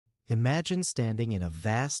Imagine standing in a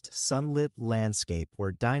vast, sunlit landscape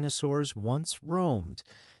where dinosaurs once roamed.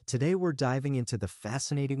 Today, we're diving into the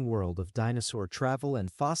fascinating world of dinosaur travel and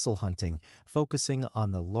fossil hunting, focusing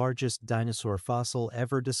on the largest dinosaur fossil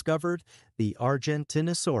ever discovered, the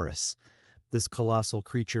Argentinosaurus. This colossal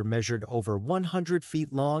creature measured over 100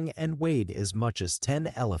 feet long and weighed as much as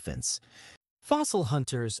 10 elephants. Fossil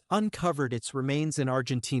hunters uncovered its remains in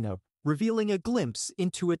Argentina, revealing a glimpse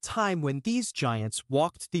into a time when these giants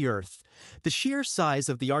walked the earth. The sheer size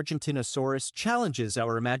of the Argentinosaurus challenges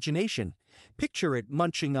our imagination. Picture it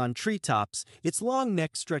munching on treetops, its long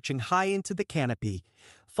neck stretching high into the canopy.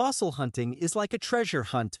 Fossil hunting is like a treasure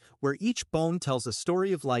hunt where each bone tells a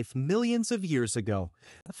story of life millions of years ago.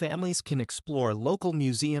 Families can explore local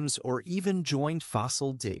museums or even join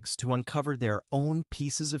fossil digs to uncover their own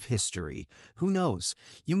pieces of history. Who knows?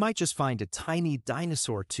 You might just find a tiny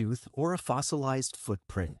dinosaur tooth or a fossilized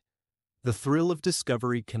footprint. The thrill of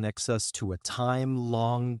discovery connects us to a time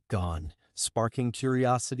long gone, sparking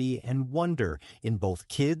curiosity and wonder in both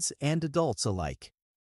kids and adults alike.